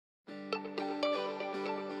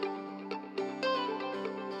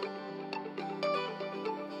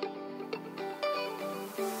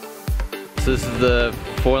So this is the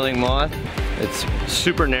foiling Moth. It's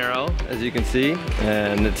super narrow, as you can see,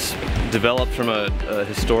 and it's developed from a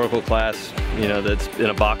historical class, you know, that's in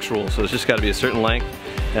a box rule. So it's just got to be a certain length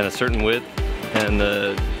and a certain width, and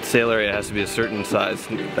the sail area has to be a certain size.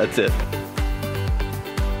 That's it.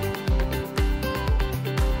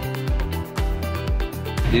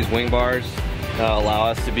 These wing bars allow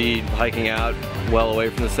us to be hiking out well away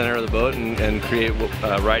from the center of the boat and create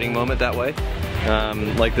a riding moment that way.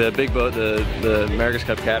 Like the big boat, the America's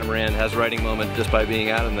Cup catamaran has riding moment just by being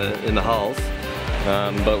out in the hulls,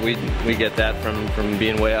 but we get that from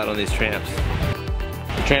being way out on these tramps.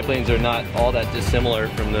 The trampolines are not all that dissimilar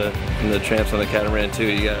from the tramps on the catamaran too.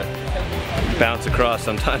 You gotta bounce across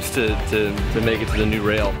sometimes to make it to the new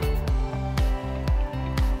rail.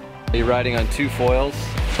 You're riding on two foils.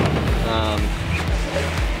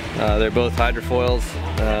 They're both hydrofoils,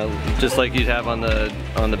 just like you'd have on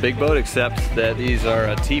the big boat, except that these are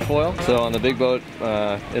a T-foil. So on the big boat,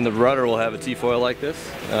 in the rudder we'll have a T-foil like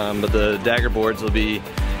this, but the dagger boards will be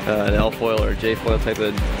an L-foil or a J-foil type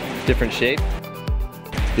of different shape.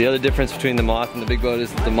 The other difference between the Moth and the big boat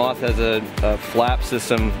is that the Moth has a flap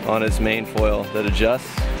system on its main foil that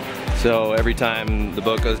adjusts. So every time the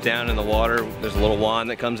boat goes down in the water, there's a little wand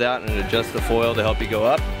that comes out and it adjusts the foil to help you go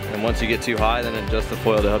up. And once you get too high, then it adjusts the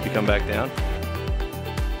foil to help you come back down.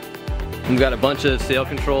 We've got a bunch of sail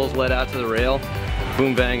controls led out to the rail.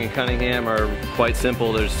 Boom Bang and Cunningham are quite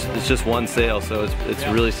simple. It's just one sail, so it's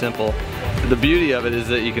really simple. The beauty of it is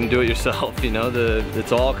that you can do it yourself. You know,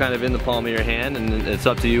 it's all kind of in the palm of your hand, and it's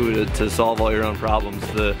up to you to solve all your own problems.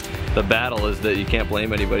 The battle is that you can't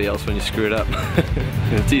blame anybody else when you screw it up.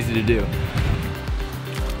 It's easy to do.